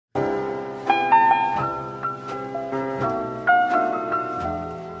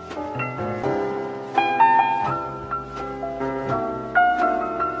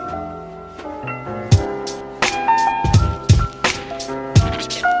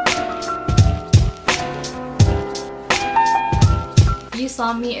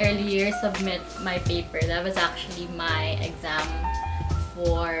saw me earlier submit my paper, that was actually my exam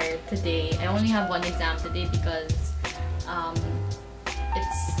for today. I only have one exam today because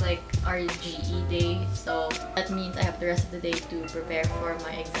it's like our GE day, so that means I have the rest of the day to prepare for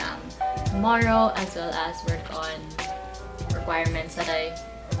my exam tomorrow, as well as work on requirements that I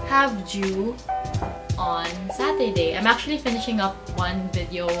have due on Saturday. I'm actually finishing up one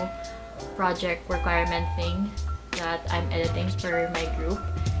video project requirement thing that I'm editing for my group,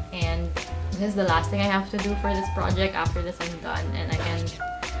 and this is the last thing I have to do for this project. After this I'm done and I can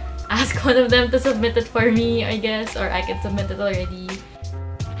ask one of them to submit it for me, I guess, or I can submit it already.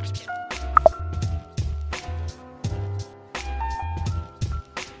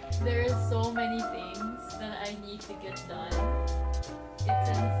 There are so many things that I need to get done. It's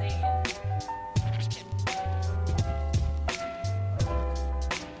insane.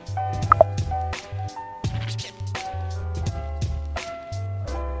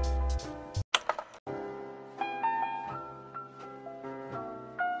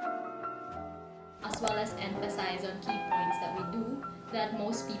 As well as emphasize on key points that we do that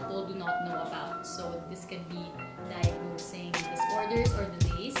most people do not know about. So this could be diagnosing disorders or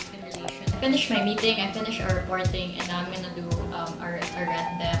delays in relation. I finished my meeting, I finished our reporting, and now I'm gonna do our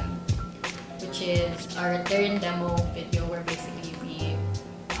red dem, which is our return demo video where basically we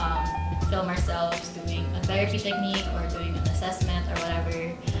film ourselves doing a therapy technique or doing an assessment or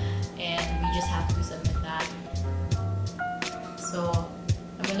whatever, and we just have to submit that. So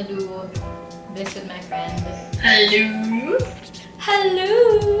I'm gonna do this with my friend. Hello?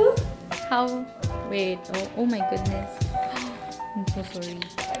 Hello? How? Wait, oh my goodness. I'm so sorry.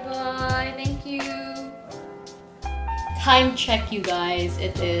 Bye, thank you. Time check, you guys.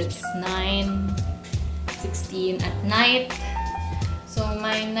 It is 9:16 at night. So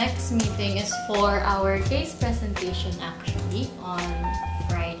my next meeting is for our case presentation actually on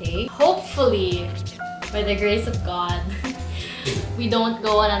Friday. Hopefully, by the grace of God, we don't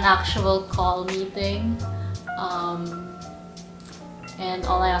go on an actual call meeting, and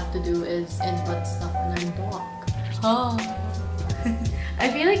all I have to do is input stuff in our doc. Oh. I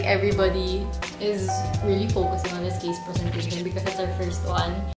feel like everybody is really focusing on this case presentation because it's our first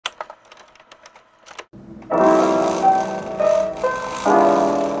one.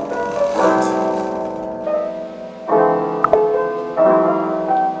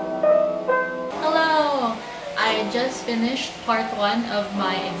 Just finished part 1 of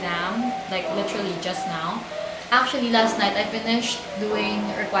my exam, like literally just now. Actually, last night I finished doing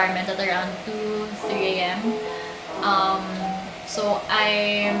requirements at around 2-3 a.m. So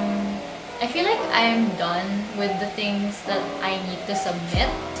I feel like I'm done with the things that I need to submit.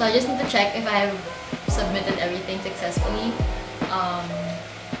 So I just need to check if I have submitted everything successfully.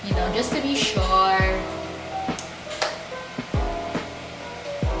 You know, just to be sure.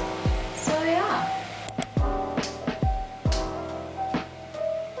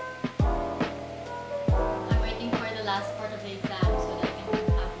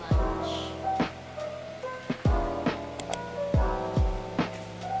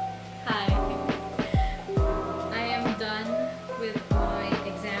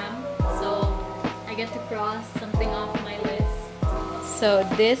 To cross something off my list. So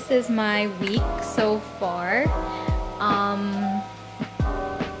this is my week so far.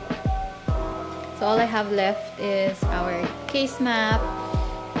 So all I have left is our case map,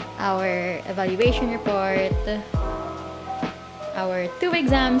 our evaluation report, our 2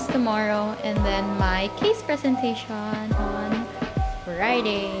 exams tomorrow, and then my case presentation on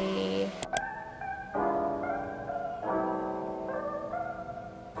Friday.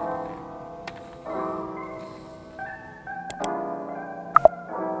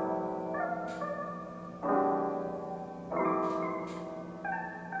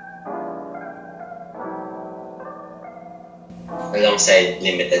 Alongside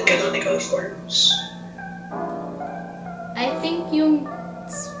limited canonical forms. I think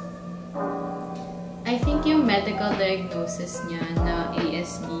yung medical diagnosis niya na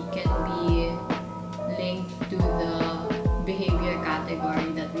ASD can be linked to the behavior category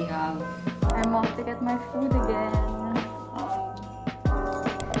that we have. I'm off to get my food again.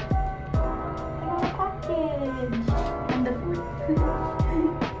 Package and the food.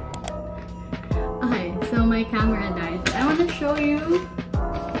 Okay, so my camera died. I want to show you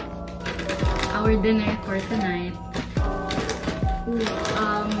our dinner for tonight. Ooh,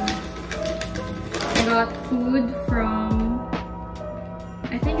 I got food from,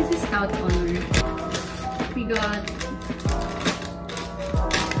 I think this is Scout's Honor. We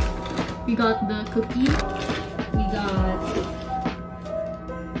got the cookie. We got,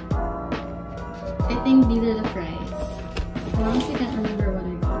 I think these are the fries. I honestly can't remember what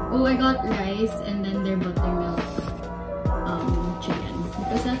I got rice and then their buttermilk chicken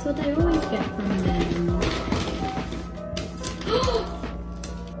because that's what I always get from them.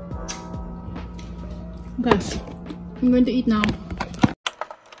 Okay, I'm going to eat now.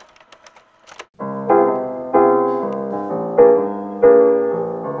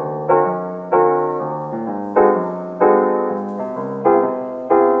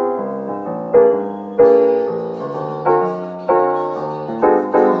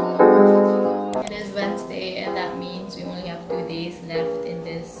 Left in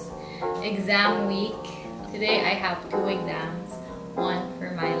this exam week. Today I have 2 exams, one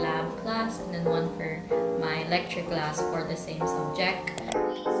for my lab class and then one for my lecture class for the same subject.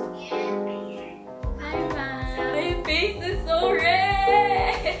 Hi ma'am! My face is so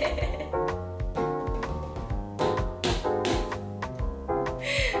red!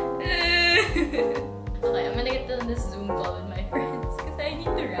 Okay, I'm gonna get on this Zoom call with my friends because I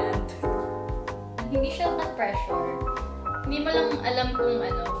need to rant. Hindi siya na-pressure. Hindi mo lang alam kung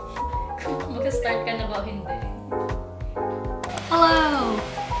ano, kung mag-start ka na ba o hindi. Hello!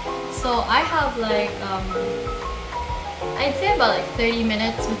 So, I have like, I'd say about like 30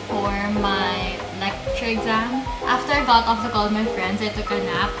 minutes before my lecture exam. After I got off the call with my friends, I took a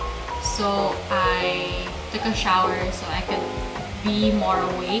nap. So, I took a shower so I could be more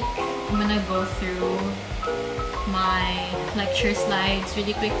awake. I'm gonna go through my lecture slides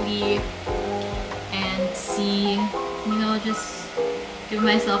really quickly and see, you know, just give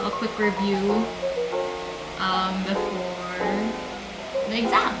myself a quick review before the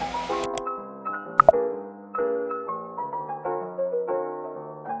exam.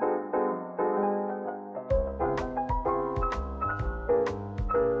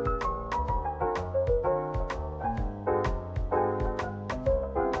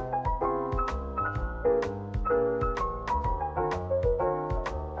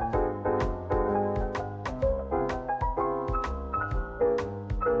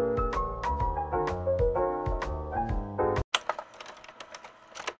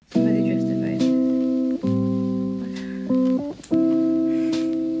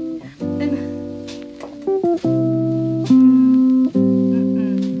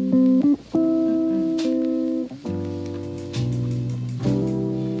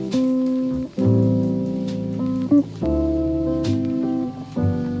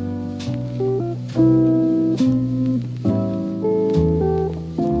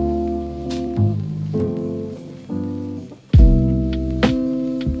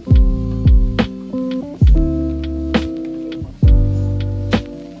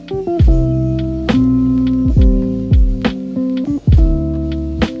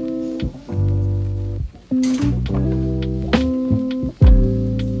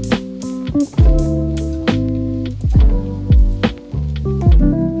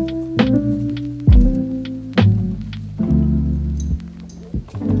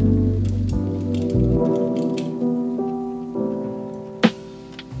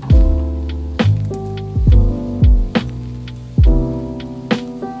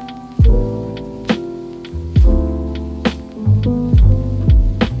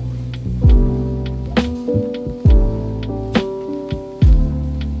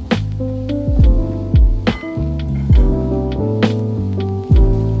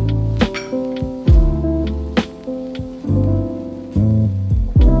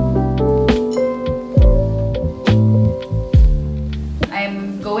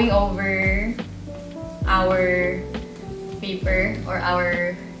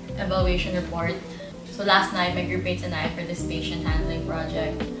 Our evaluation report. So last night, my group mates and I, for this patient handling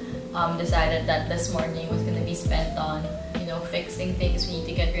project, decided that this morning was going to be spent on, you know, fixing things we need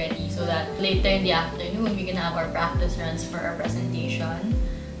to get ready so that later in the afternoon we can have our practice runs for our presentation.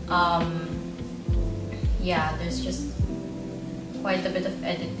 Yeah, there's just quite a bit of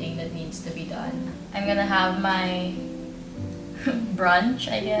editing that needs to be done. I'm gonna have my brunch,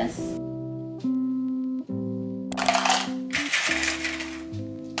 I guess.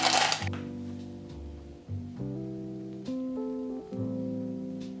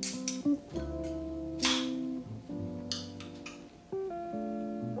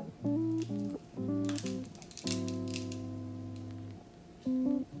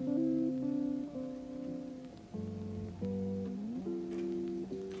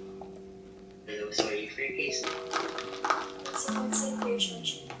 Sorry for your case.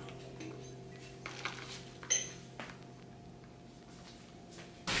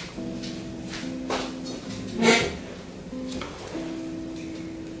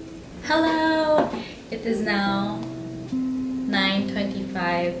 Hello! It is now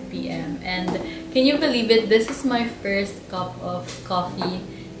 9:25 p.m. and can you believe it? This is my first cup of coffee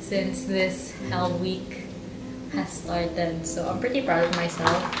since this hell week has started. So I'm pretty proud of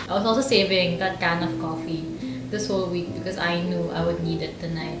myself. I was also saving that can of coffee this whole week because I knew I would need it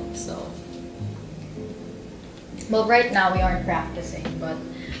tonight. So, well, right now we aren't practicing, but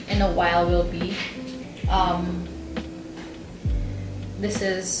in a while we'll be. This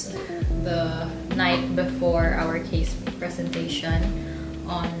is the night before our case presentation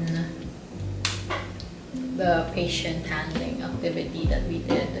on the patient handling activity that we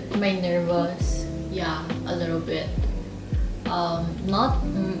did. Am I nervous? Yeah, a little bit. Not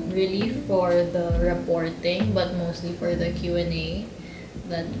really for the reporting, but mostly for the Q&A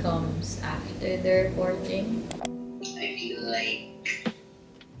that comes after the reporting. I feel like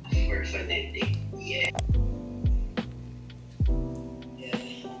for phonetic, yeah.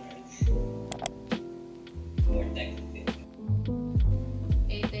 More technical.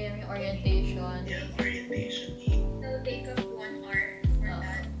 8 a.m. yung orientation. Yeah, orientation. It'll take up 1 hour for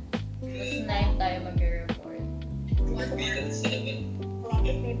that. Tapos 9 tayo mag-report. 1 Meet hour. at 7. A lot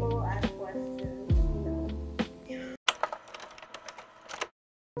of people will ask questions.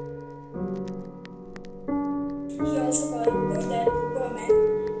 He also called noted comment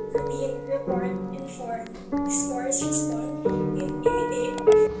routine report inform scores respond imitate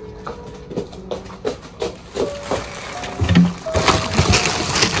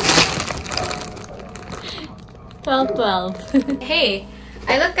 12. Hey,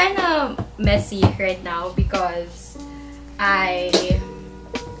 I look kind of messy right now because I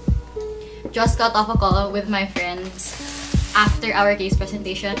just got off a call with my friends after our case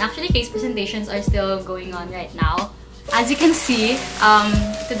presentation. Actually, case presentations are still going on right now. As you can see,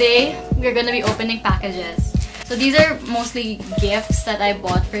 today we're gonna be opening packages. So these are mostly gifts that I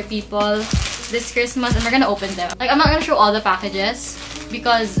bought for people this Christmas, and we're gonna open them. Like, I'm not gonna show all the packages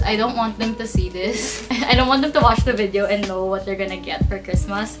because I don't want them to see this. I don't want them to watch the video and know what they're gonna get for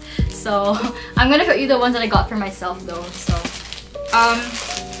Christmas. So I'm gonna show you the ones that I got for myself though. So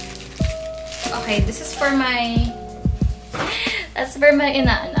okay, this is for my that's for my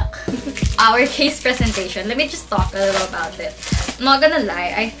inaanak. Our case presentation. Let me just talk a little about it. I'm not gonna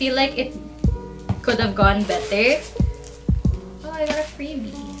lie, I feel like it could have gone better. Oh, I got a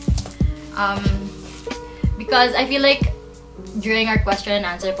freebie. Because I feel like during our question and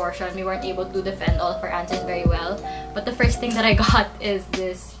answer portion, we weren't able to defend all of our answers very well. But the first thing that I got is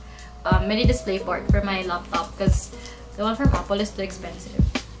this mini display port for my laptop because the one from Apple is too expensive.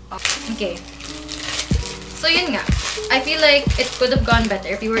 Okay. So yun nga. I feel like it could have gone better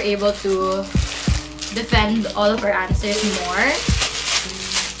if we were able to defend all of our answers more.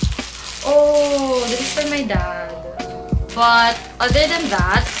 Oh, this is for my dad. But other than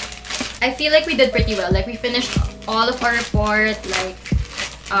that, I feel like we did pretty well. Like, we finished all of our report. Like,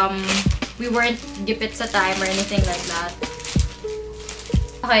 we weren't gipit sa time or anything like that.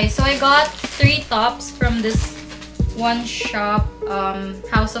 Okay, so I got 3 tops from this one shop,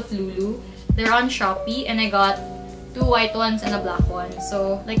 House of Lulu. They're on Shopee, and I got 2 white ones and a black one.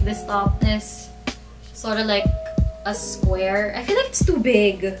 So, like, this top is sort of like a square. I feel like it's too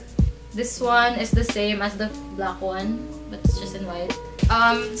big. This one is the same as the black one, but it's just in white.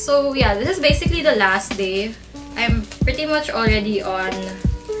 So yeah, this is basically the last day. I'm pretty much already on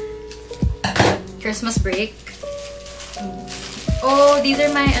Christmas break. Oh, these are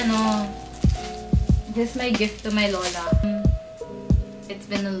my this is my gift to my lola.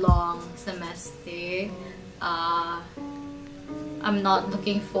 It's been a long semester. I'm not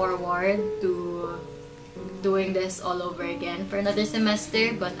looking forward to doing this all over again for another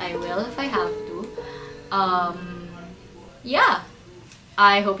semester, but I will if I have to. Yeah,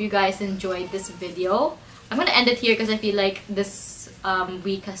 I hope you guys enjoyed this video. I'm gonna end it here because I feel like this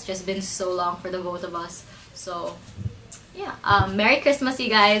week has just been so long for the both of us. So yeah, Merry Christmas you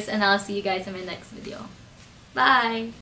guys, and I'll see you guys in my next video. Bye!